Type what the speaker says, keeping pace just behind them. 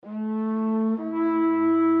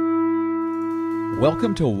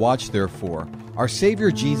Welcome to Watch Therefore. Our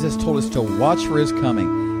Savior Jesus told us to watch for His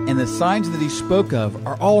coming, and the signs that He spoke of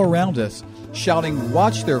are all around us, shouting,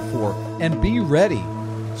 "Watch therefore, and be ready."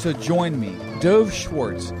 So join me, Dove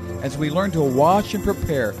Schwartz, as we learn to watch and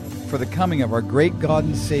prepare for the coming of our great God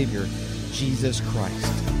and Savior, Jesus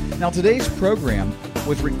Christ. Now today's program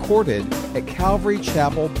was recorded at Calvary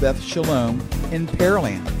Chapel Beth Shalom in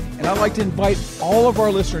Pearland, and I'd like to invite all of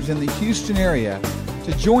our listeners in the Houston area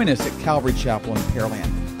to join us at Calvary Chapel in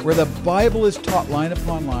Pearland, where the Bible is taught line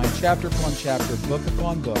upon line, chapter upon chapter, book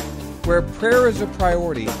upon book, where prayer is a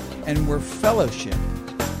priority, and where fellowship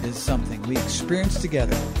is something we experience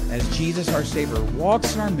together as Jesus, our Savior,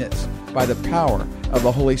 walks in our midst by the power of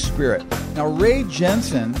the Holy Spirit. Now, Ray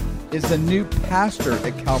Jensen is the new pastor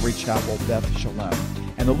at Calvary Chapel Beth Shalom,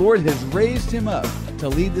 and the Lord has raised him up to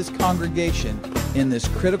lead this congregation in this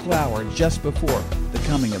critical hour just before the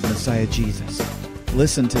coming of Messiah Jesus.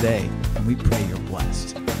 Listen today, and we pray you're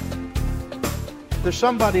blessed. There's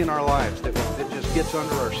somebody in our lives that just gets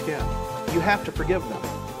under our skin. You have to forgive them.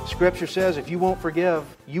 Scripture says if you won't forgive,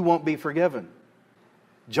 you won't be forgiven.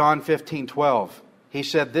 John 15:12. He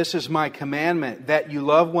said, "This is my commandment, that you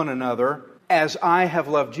love one another as I have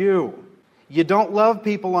loved you." You don't love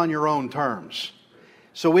people on your own terms.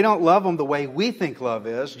 So we don't love them the way we think love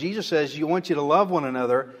is. Jesus says, "You want you to love one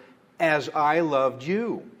another as I loved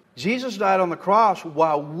you." Jesus died on the cross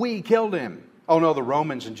while we killed Him. Oh no, the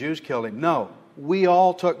Romans and Jews killed Him. No, we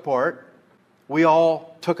all took part. We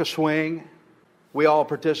all took a swing. We all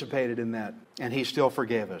participated in that. And He still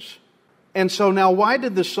forgave us. And so now, why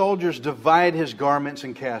did the soldiers divide His garments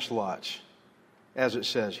and cast lots? As it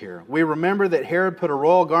says here. We remember that Herod put a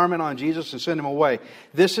royal garment on Jesus and sent Him away.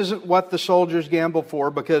 This isn't what the soldiers gambled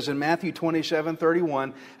for, because in Matthew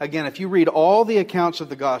 27:31, again, if you read all the accounts of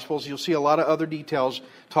the Gospels, you'll see a lot of other details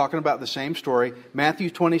talking about the same story. Matthew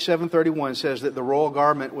 27:31 says that the royal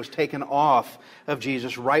garment was taken off of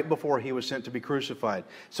Jesus right before He was sent to be crucified.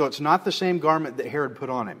 So it's not the same garment that Herod put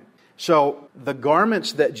on Him. So the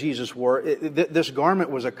garments that Jesus wore, this garment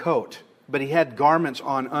was a coat, but He had garments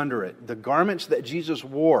on under it. The garments that Jesus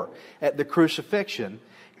wore at the crucifixion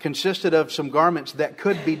consisted of some garments that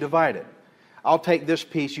could be divided. I'll take this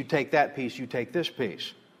piece, you take that piece, you take this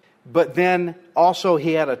piece. But then also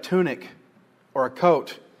He had a tunic or a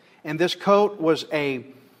coat. And this coat was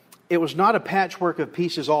it was not a patchwork of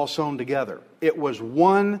pieces all sewn together. It was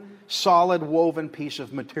one solid woven piece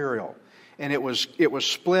of material. And it was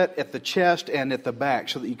split at the chest and at the back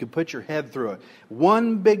so that you could put your head through it.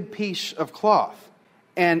 One big piece of cloth.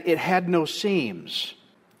 And it had no seams.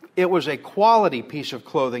 It was a quality piece of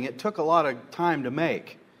clothing. It took a lot of time to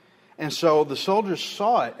make. And so the soldiers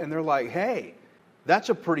saw it and they're like, "Hey, that's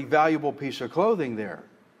a pretty valuable piece of clothing there."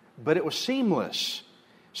 But it was seamless.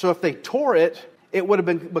 So if they tore it, it would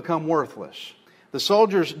have become worthless. The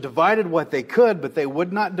soldiers divided what they could, but they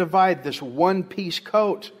would not divide this one piece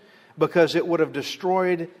coat, because it would have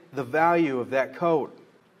destroyed the value of that coat.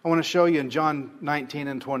 I want to show you in John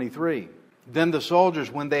 19:23. Then the soldiers,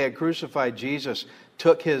 when they had crucified Jesus,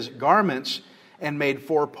 took His garments and made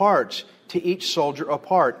 4 parts, to each soldier a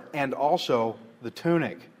part, and also the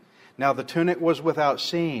tunic. Now the tunic was without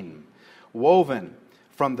seam, woven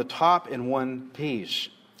from the top in one piece.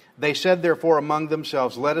 They said therefore among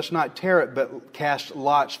themselves, "Let us not tear it, but cast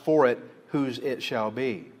lots for it, whose it shall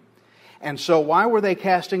be." And so why were they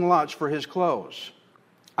casting lots for His clothes?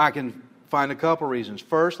 I can find a couple reasons.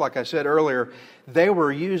 First, like I said earlier, they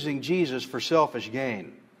were using Jesus for selfish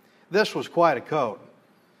gain. This was quite a coat.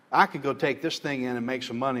 I could go take this thing in and make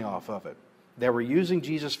some money off of it. They were using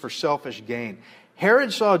Jesus for selfish gain.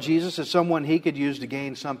 Herod saw Jesus as someone he could use to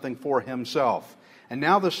gain something for himself. And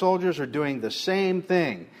now the soldiers are doing the same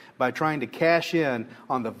thing by trying to cash in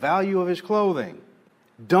on the value of His clothing.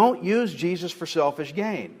 Don't use Jesus for selfish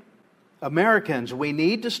gain. Americans, we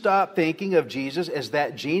need to stop thinking of Jesus as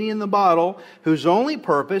that genie in the bottle whose only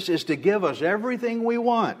purpose is to give us everything we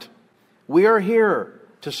want. We are here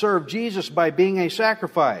to serve Jesus by being a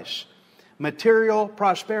sacrifice. Material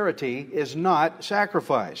prosperity is not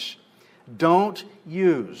sacrifice. Don't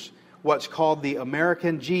use what's called the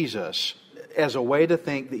American Jesus as a way to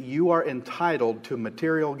think that you are entitled to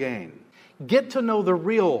material gain. Get to know the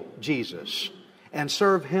real Jesus and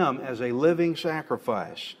serve Him as a living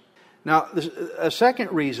sacrifice. Now, a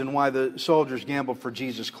second reason why the soldiers gambled for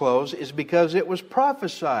Jesus' clothes is because it was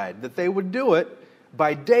prophesied that they would do it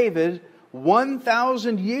by David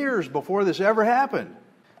 1,000 years before this ever happened.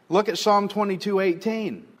 Look at Psalm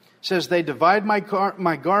 22:18. It says, "They divide my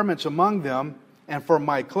garments among them, and for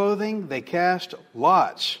my clothing they cast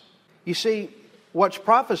lots." You see, what's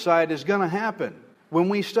prophesied is going to happen. When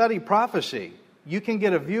we study prophecy, you can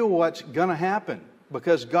get a view of what's going to happen.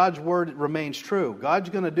 because God's word remains true. God's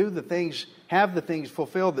going to do the things, have the things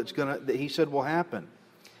fulfilled that He said will happen.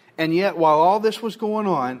 And yet, while all this was going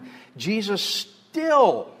on, Jesus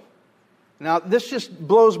still, now this just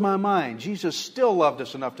blows my mind, Jesus still loved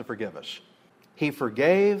us enough to forgive us. He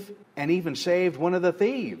forgave and even saved one of the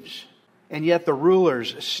thieves. And yet the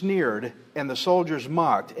rulers sneered and the soldiers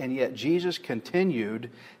mocked, and yet Jesus continued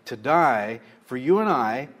to die for you and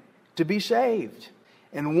I to be saved.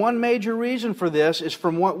 And one major reason for this is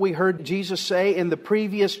from what we heard Jesus say in the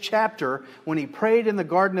previous chapter when He prayed in the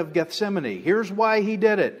Garden of Gethsemane. Here's why He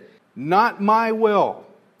did it. Not my will,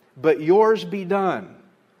 but yours be done.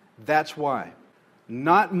 That's why.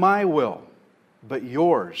 Not my will, but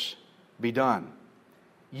yours be done.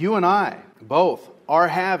 You and I both are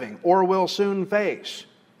having or will soon face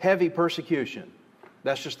heavy persecution.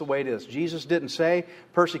 That's just the way it is. Jesus didn't say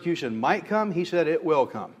persecution might come. He said it will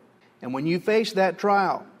come. And when you face that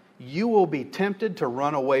trial, you will be tempted to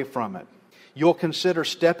run away from it. You'll consider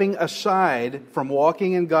stepping aside from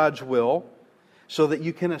walking in God's will so that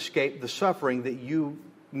you can escape the suffering that you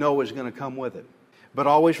know is going to come with it. But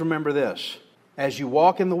always remember this. As you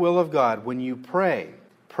walk in the will of God, when you pray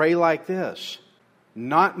like this.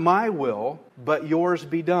 Not my will, but yours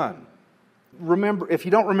be done. Remember, if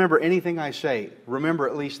you don't remember anything I say, remember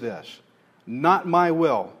at least this. Not my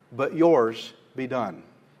will, but yours be done.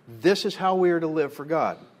 This is how we are to live for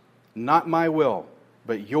God. Not my will,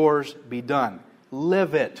 but yours be done.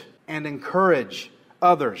 Live it and encourage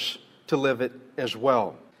others to live it as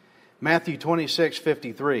well. Matthew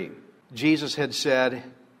 26:53. Jesus had said,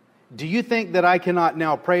 "Do you think that I cannot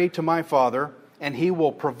now pray to my Father, and He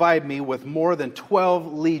will provide me with more than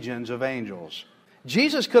 12 legions of angels?"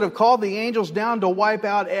 Jesus could have called the angels down to wipe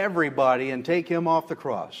out everybody and take Him off the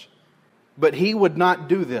cross. But He would not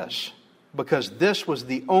do this, because this was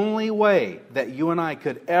the only way that you and I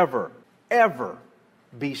could ever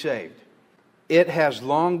be saved. It has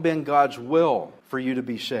long been God's will for you to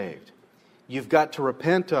be saved. You've got to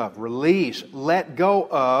repent of, release, let go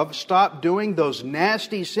of, stop doing those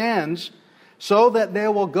nasty sins so that they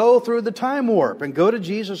will go through the time warp and go to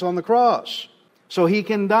Jesus on the cross. So He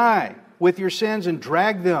can die with your sins and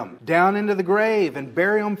drag them down into the grave and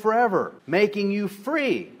bury them forever, making you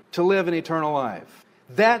free to live an eternal life.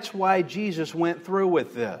 That's why Jesus went through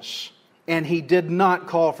with this. And He did not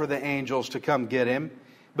call for the angels to come get Him,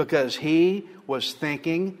 because He was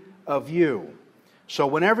thinking of you. So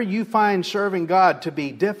whenever you find serving God to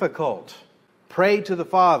be difficult, pray to the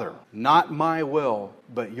Father, not my will,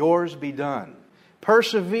 but yours be done.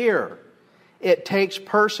 Persevere. It takes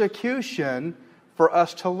persecution for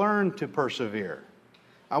us to learn to persevere.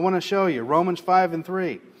 I want to show you Romans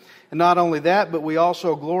 5:3. And not only that, but we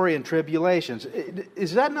also glory in tribulations.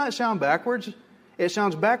 Does that not sound backwards? It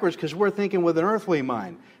sounds backwards because we're thinking with an earthly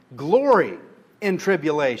mind. Glory in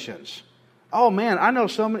tribulations. Oh man, I know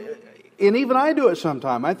so many, and even I do it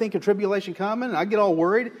sometimes. I think of tribulation coming and I get all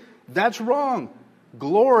worried. That's wrong.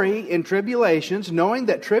 Glory in tribulations, knowing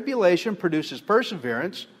that tribulation produces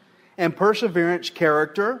perseverance, and perseverance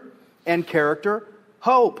character, and character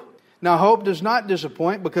hope. Now, hope does not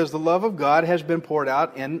disappoint, because the love of God has been poured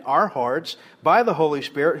out in our hearts by the Holy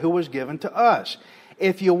Spirit who was given to us.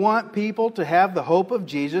 If you want people to have the hope of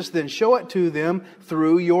Jesus, then show it to them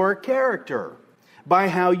through your character, by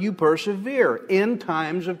how you persevere in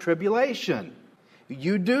times of tribulation.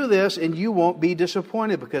 You do this and you won't be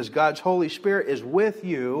disappointed, because God's Holy Spirit is with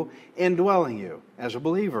you, indwelling you as a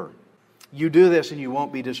believer. You do this and you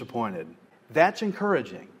won't be disappointed. That's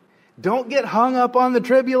encouraging. Don't get hung up on the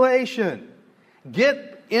tribulation.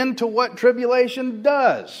 Get into what tribulation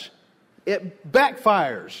does. It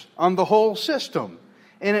backfires on the whole system,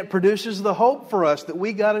 and it produces the hope for us that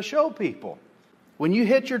we got to show people. When you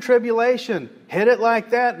hit your tribulation, hit it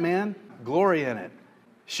like that, man. Glory in it.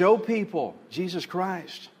 Show people Jesus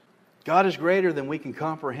Christ. God is greater than we can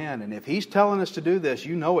comprehend, and if He's telling us to do this,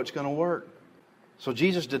 you know it's going to work. So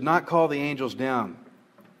Jesus did not call the angels down,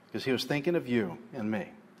 because He was thinking of you and me.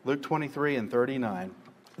 Luke 23:39.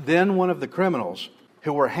 Then one of the criminals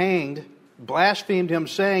who were hanged blasphemed Him,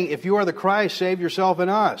 saying, "If you are the Christ, save yourself and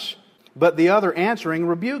us." But the other answering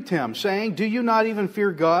rebuked him, saying, "Do you not even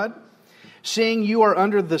fear God, seeing you are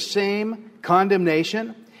under the same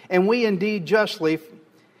condemnation? And we indeed justly,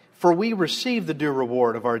 for we receive the due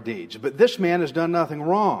reward of our deeds. But this man has done nothing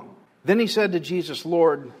wrong." Then he said to Jesus,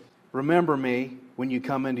 "Lord, remember me when you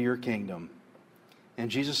come into your kingdom." And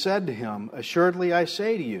Jesus said to him, "Assuredly I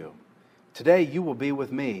say to you, today you will be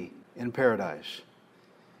with me in paradise."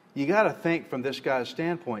 You got to think from this guy's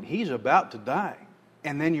standpoint. He's about to die.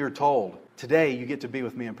 And then you're told, today you get to be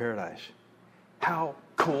with me in paradise. How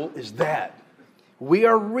cool is that? We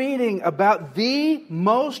are reading about the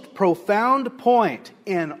most profound point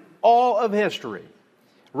in all of history,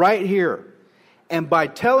 right here. And by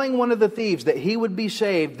telling one of the thieves that he would be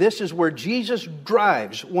saved, this is where Jesus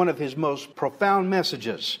drives one of his most profound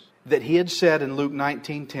messages that he had said in Luke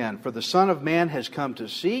 19:10. For the Son of Man has come to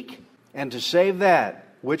seek and to save that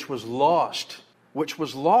which was lost. Which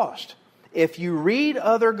was lost. If you read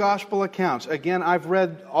other gospel accounts, again, I've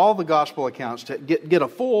read all the gospel accounts to get a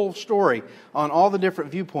full story on all the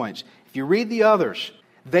different viewpoints. If you read the others,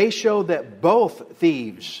 they show that both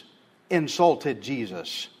thieves insulted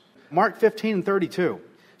Jesus. Mark 15:32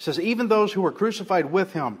 says, even those who were crucified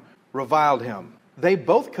with him reviled him. They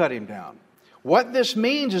both cut him down. What this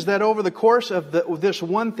means is that over the course of this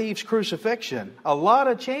one thief's crucifixion, a lot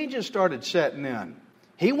of changes started setting in.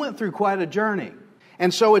 He went through quite a journey.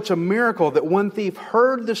 And so it's a miracle that one thief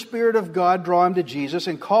heard the Spirit of God draw him to Jesus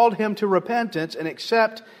and called him to repentance and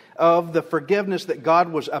accept of the forgiveness that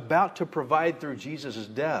God was about to provide through Jesus'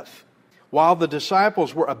 death. While the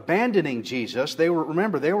disciples were abandoning Jesus, they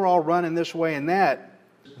were all running this way and that.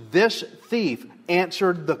 This thief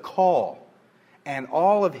answered the call, and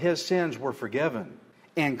all of his sins were forgiven,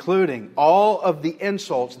 including all of the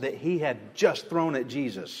insults that he had just thrown at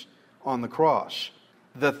Jesus on the cross.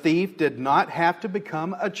 The thief did not have to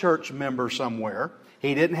become a church member somewhere.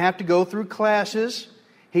 He didn't have to go through classes.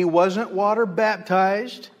 He wasn't water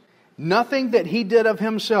baptized. Nothing that he did of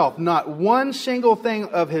himself, not one single thing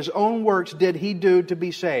of his own works did he do to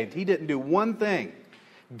be saved. He didn't do one thing.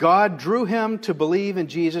 God drew him to believe in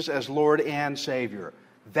Jesus as Lord and Savior.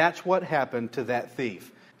 That's what happened to that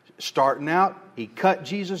thief. Starting out, he cut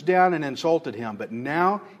Jesus down and insulted him, but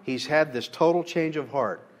now he's had this total change of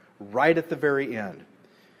heart right at the very end.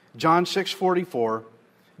 John 6:44,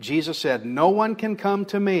 Jesus said, no one can come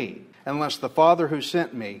to me unless the Father who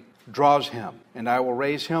sent me draws him, and I will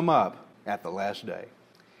raise him up at the last day.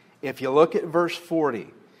 If you look at verse 40,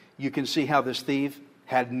 you can see how this thief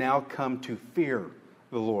had now come to fear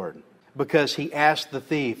the Lord, because he asked the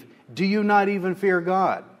thief, do you not even fear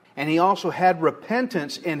God? And he also had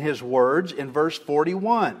repentance in his words in verse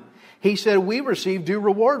 41. He said, we receive due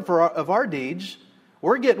reward of our deeds.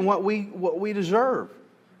 We're getting what we deserve.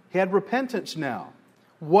 He had repentance now.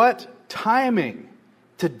 What timing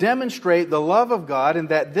to demonstrate the love of God, in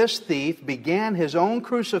that this thief began his own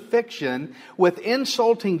crucifixion with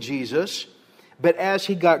insulting Jesus, but as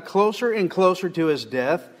he got closer and closer to his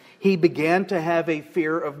death, he began to have a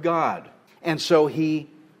fear of God. And so he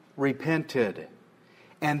repented.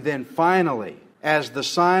 And then finally, as the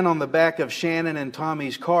sign on the back of Shannon and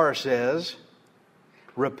Tommy's car says,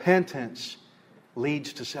 repentance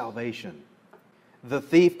leads to salvation. The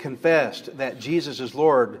thief confessed that Jesus is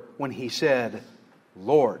Lord when he said,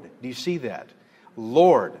 Lord. Do you see that?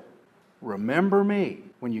 Lord, remember me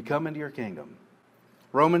when you come into your kingdom.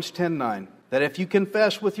 Romans 10:9, that if you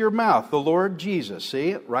confess with your mouth the Lord Jesus, see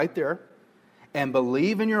it right there, and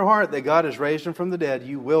believe in your heart that God has raised him from the dead,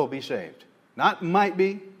 you will be saved. Not might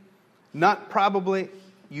be, not probably,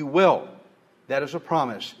 you will. That is a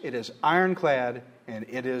promise. It is ironclad and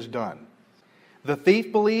it is done. The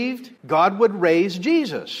thief believed God would raise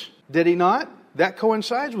Jesus. Did he not? That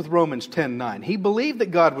coincides with Romans 10:9. He believed that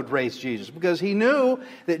God would raise Jesus because he knew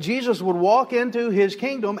that Jesus would walk into his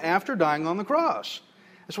kingdom after dying on the cross.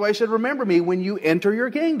 That's why he said, remember me when you enter your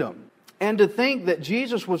kingdom. And to think that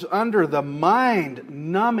Jesus was under the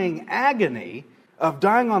mind-numbing agony of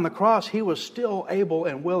dying on the cross, he was still able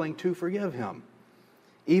and willing to forgive him,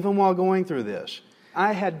 even while going through this.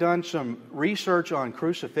 I had done some research on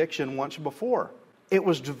crucifixion once before. It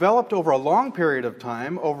was developed over a long period of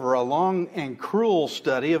time, over a long and cruel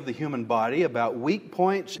study of the human body about weak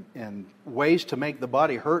points and ways to make the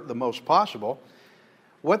body hurt the most possible.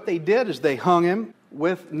 What they did is they hung him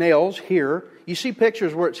with nails here. You see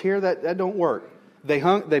pictures where it's here, that don't work. They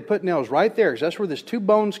put nails right there, because that's where these two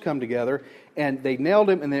bones come together, and they nailed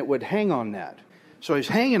him, and it would hang on that. So he's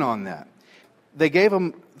hanging on that. They gave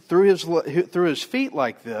him through his feet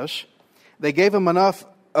like this. They gave him enough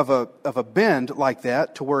of a bend like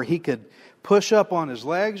that to where he could push up on his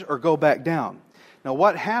legs or go back down. Now,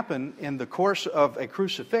 what happened in the course of a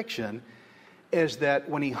crucifixion is that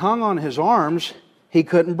when he hung on his arms, he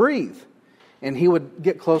couldn't breathe, and he would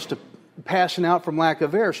get close to passing out from lack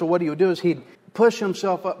of air. So what he would do is he'd push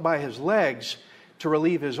himself up by his legs to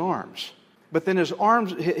relieve his arms. But then his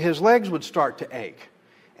legs would start to ache,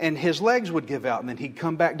 and his legs would give out, and then he'd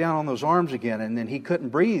come back down on those arms again, and then he couldn't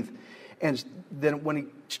breathe. And then when he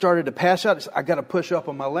started to pass out, he said, I got to push up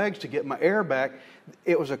on my legs to get my air back.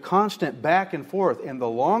 It was a constant back and forth, and the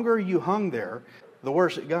longer you hung there, the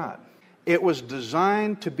worse it got. It was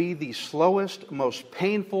designed to be the slowest, most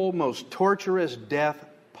painful, most torturous death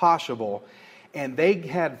possible. And they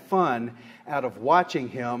had fun out of watching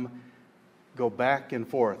him go back and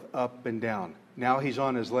forth, up and down. Now he's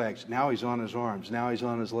on his legs. Now he's on his arms. Now he's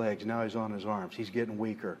on his legs. Now he's on his arms. He's getting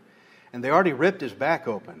weaker. And they already ripped his back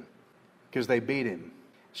open because they beat him.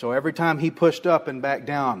 So every time he pushed up and back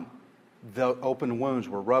down, the open wounds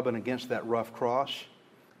were rubbing against that rough cross.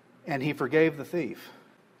 And he forgave the thief.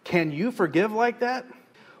 Can you forgive like that?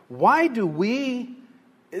 Why do we,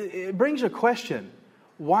 it brings a question,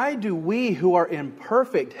 why do we who are in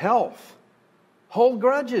perfect health hold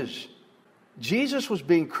grudges? Jesus was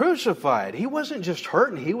being crucified. He wasn't just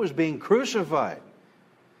hurting, he was being crucified.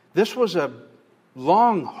 This was a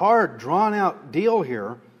long, hard, drawn-out deal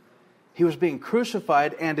here. He was being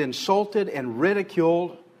crucified and insulted and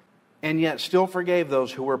ridiculed, and yet still forgave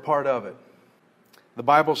those who were part of it. The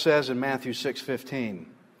Bible says in Matthew 6:15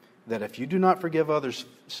 that if you do not forgive others'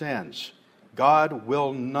 sins, God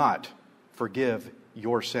will not forgive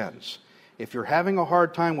your sins. If you're having a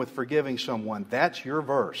hard time with forgiving someone, that's your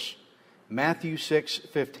verse. Matthew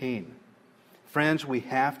 6:15. Friends, we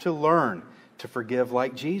have to learn to forgive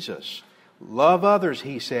like Jesus. Love others,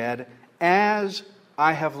 he said, as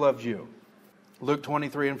I have loved you. Luke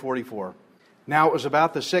 23:44. Now it was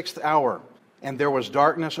about the 6th hour, and there was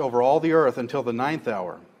darkness over all the earth until the 9th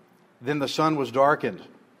hour. Then the sun was darkened,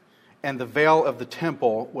 and the veil of the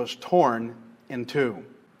temple was torn in two.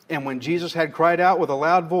 And when Jesus had cried out with a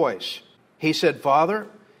loud voice, he said, Father,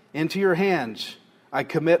 into your hands I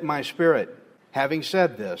commit my spirit. Having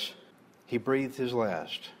said this, he breathed his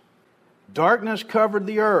last. Darkness covered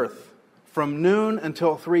the earth from noon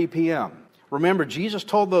until 3 p.m. Remember, Jesus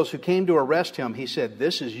told those who came to arrest him, he said,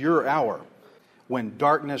 this is your hour when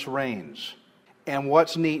darkness reigns. And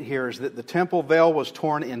what's neat here is that the temple veil was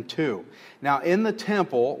torn in two. Now, in the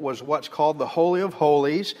temple was what's called the Holy of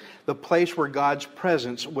Holies, the place where God's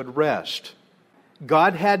presence would rest.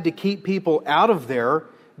 God had to keep people out of there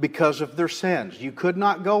because of their sins. You could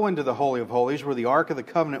not go into the Holy of Holies where the Ark of the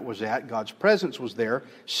Covenant was at. God's presence was there.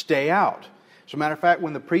 Stay out. As a matter of fact,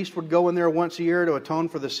 when the priest would go in there once a year to atone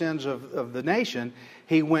for the sins of the nation,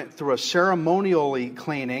 he went through a ceremonially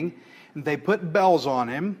cleaning. And they put bells on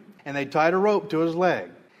him, and they tied a rope to his leg.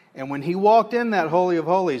 And when he walked in that Holy of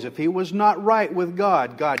Holies, if he was not right with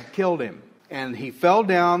God, God killed him. And he fell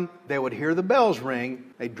down, they would hear the bells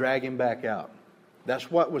ring, they'd drag him back out.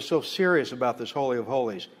 That's what was so serious about this Holy of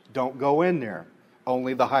Holies. Don't go in there.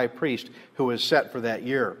 Only the high priest who was set for that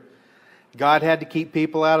year. God had to keep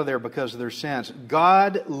people out of there because of their sins.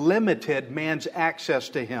 God limited man's access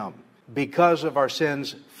to him because of our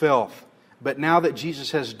sins' filth. But now that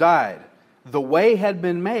Jesus has died, the way had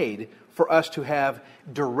been made for us to have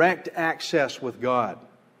direct access with God.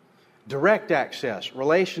 Direct access,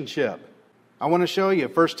 relationship. I want to show you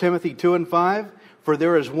 1 Timothy 2:5. For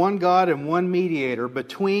there is one God and one mediator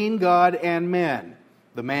between God and men,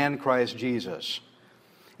 the man Christ Jesus.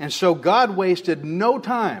 And so God wasted no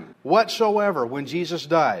time whatsoever when Jesus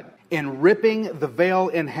died in ripping the veil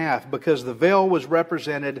in half, because the veil was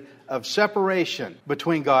represented of separation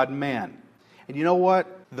between God and man. And you know what?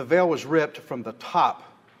 The veil was ripped from the top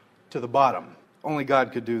to the bottom. Only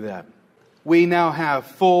God could do that. We now have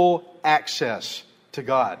full access to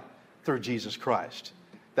God through Jesus Christ.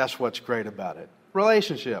 That's what's great about it.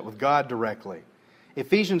 Relationship with God directly.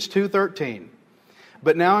 Ephesians 2:13.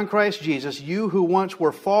 But now in Christ Jesus, you who once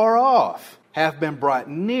were far off have been brought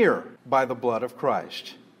near by the blood of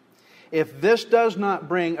Christ. If this does not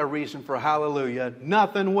bring a reason for hallelujah,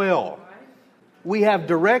 nothing will. We have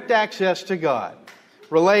direct access to God.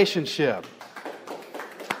 Relationship.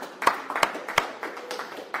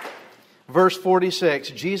 Verse 46,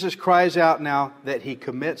 Jesus cries out now that he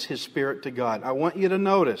commits his spirit to God. I want you to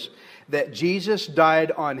notice that Jesus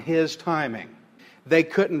died on his timing. They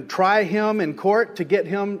couldn't try him in court to get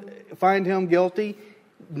him, find him guilty.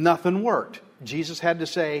 Nothing worked. Jesus had to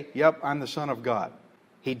say, yep, I'm the Son of God.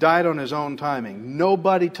 He died on his own timing.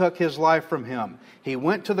 Nobody took his life from him. He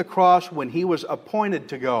went to the cross when he was appointed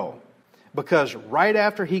to go. Because right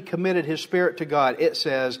after he committed his spirit to God, it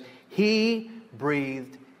says, he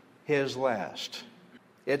breathed his last.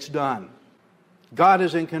 It's done. God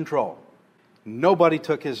is in control. Nobody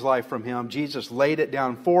took his life from him. Jesus laid it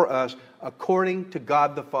down for us according to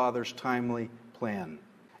God the Father's timely plan.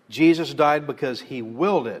 Jesus died because he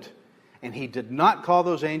willed it, and he did not call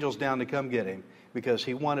those angels down to come get him because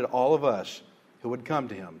he wanted all of us who would come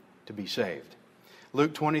to him to be saved.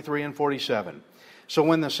 Luke 23:47. So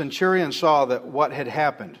when the centurion saw that what had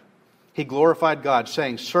happened, he glorified God,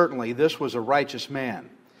 saying, certainly this was a righteous man.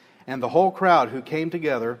 And the whole crowd who came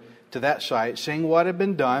together to that sight, seeing what had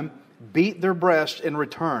been done, beat their breasts in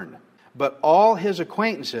return. But all his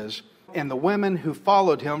acquaintances and the women who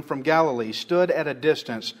followed him from Galilee stood at a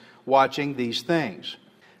distance watching these things.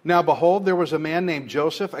 Now behold, there was a man named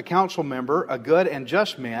Joseph, a council member, a good and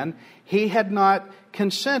just man. He had not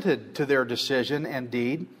consented to their decision and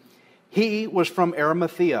deed. He was from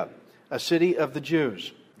Arimathea, a city of the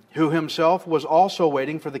Jews, who himself was also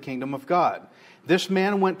waiting for the kingdom of God. This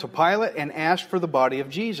man went to Pilate and asked for the body of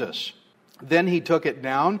Jesus. Then he took it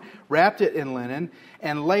down, wrapped it in linen,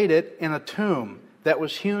 and laid it in a tomb that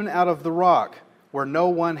was hewn out of the rock, where no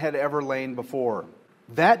one had ever lain before.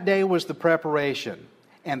 That day was the preparation,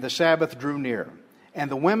 and the Sabbath drew near. And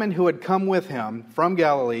the women who had come with him from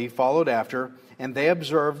Galilee followed after, and they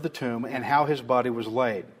observed the tomb and how his body was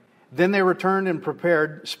laid. Then they returned and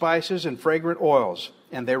prepared spices and fragrant oils,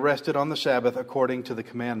 and they rested on the Sabbath according to the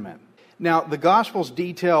commandment. Now, the Gospels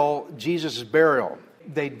detail Jesus' burial.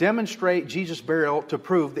 They demonstrate Jesus' burial to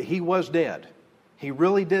prove that he was dead. He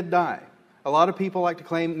really did die. A lot of people like to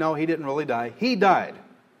claim, no, he didn't really die. He died.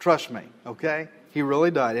 Trust me, okay? He really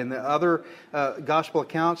died. In the other Gospel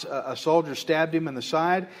accounts, a soldier stabbed him in the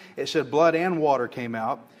side. It said blood and water came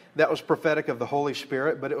out. That was prophetic of the Holy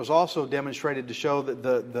Spirit, but it was also demonstrated to show that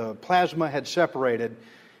the plasma had separated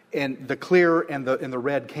and the clear and the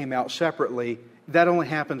red came out separately. That only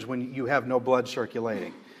happens when you have no blood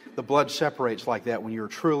circulating. The blood separates like that when you're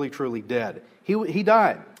truly, truly dead. He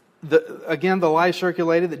died. Again, the lie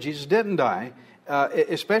circulated that Jesus didn't die,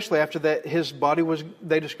 especially after that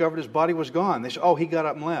they discovered his body was gone. They said, oh, he got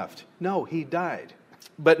up and left. No, he died.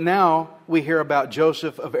 But now we hear about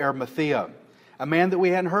Joseph of Arimathea, a man that we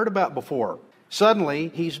hadn't heard about before. Suddenly,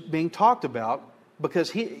 he's being talked about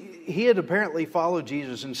because he had apparently followed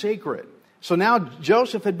Jesus in secret. So now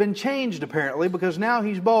Joseph had been changed apparently because now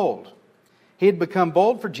he's bold. He had become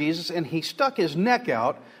bold for Jesus, and he stuck his neck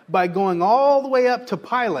out by going all the way up to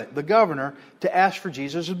Pilate, the governor, to ask for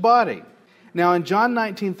Jesus' body. Now in John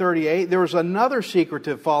 19:38, there was another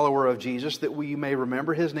secretive follower of Jesus that you may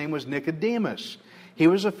remember. His name was Nicodemus. He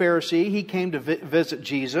was a Pharisee. He came to visit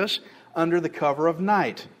Jesus under the cover of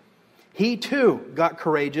night. He too got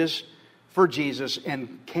courageous for Jesus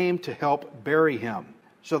and came to help bury him.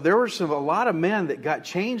 So there were a lot of men that got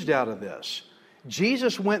changed out of this.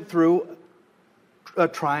 Jesus went through a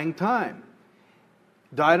trying time.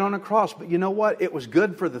 Died on a cross. But you know what? It was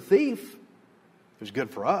good for the thief. It was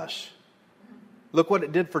good for us. Look what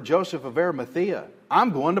it did for Joseph of Arimathea.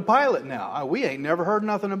 I'm going to Pilate now. We ain't never heard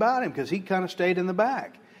nothing about him because he kind of stayed in the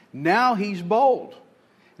back. Now he's bold.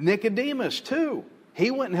 Nicodemus too.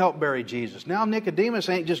 He went and helped bury Jesus. Now Nicodemus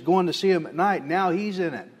ain't just going to see him at night. Now he's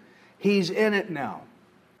in it. He's in it now.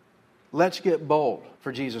 Let's get bold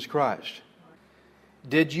for Jesus Christ.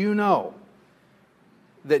 Did you know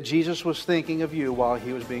that Jesus was thinking of you while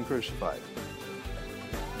he was being crucified?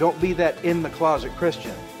 Don't be that in-the-closet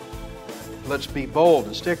Christian. Let's be bold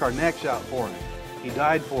and stick our necks out for him. He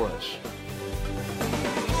died for us.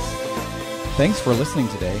 Thanks for listening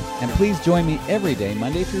today, and please join me every day,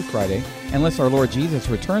 Monday through Friday, unless our Lord Jesus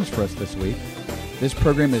returns for us this week. This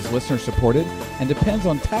program is listener-supported and depends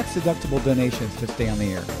on tax-deductible donations to stay on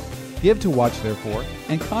the air. Give to Watch Therefore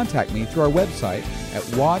and contact me through our website at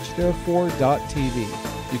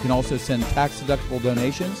watchtherefore.tv. You can also send tax-deductible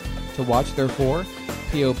donations to Watch Therefore,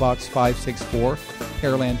 P.O. Box 564,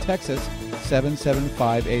 Pearland, Texas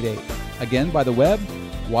 77588. Again, by the web,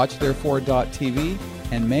 watchtherefore.tv,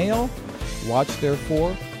 and mail, Watch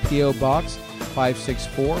Therefore, P.O. Box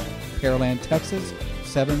 564, Pearland, Texas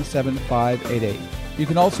 77588. You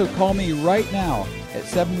can also call me right now at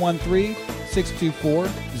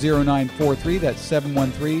 713-624-0943. That's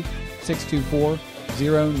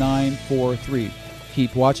 713-624-0943.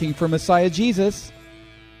 Keep watching for Messiah Jesus.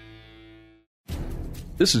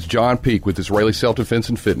 This is John Peake with Israeli Self-Defense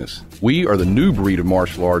and Fitness. We are the new breed of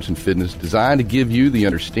martial arts and fitness designed to give you the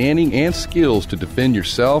understanding and skills to defend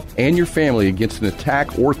yourself and your family against an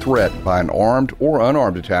attack or threat by an armed or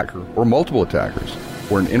unarmed attacker or multiple attackers.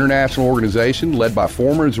 We're an international organization led by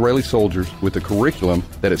former Israeli soldiers with a curriculum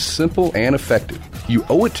that is simple and effective. You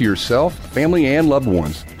owe it to yourself, family, and loved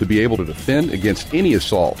ones to be able to defend against any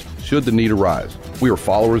assault should the need arise. We are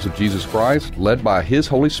followers of Jesus Christ, led by His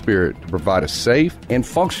Holy Spirit to provide a safe and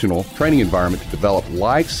functional training environment to develop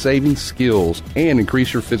life-saving skills and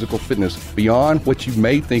increase your physical fitness beyond what you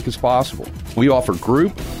may think is possible. We offer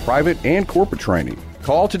group, private, and corporate training.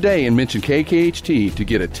 Call today and mention KKHT to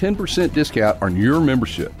get a 10% discount on your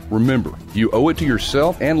membership. Remember, you owe it to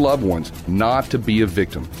yourself and loved ones not to be a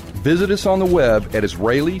victim. Visit us on the web at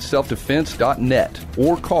IsraeliSelfDefense.net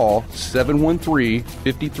or call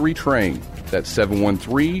 713-53-TRAIN. That's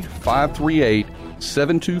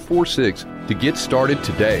 713-538-7246 to get started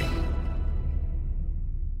today.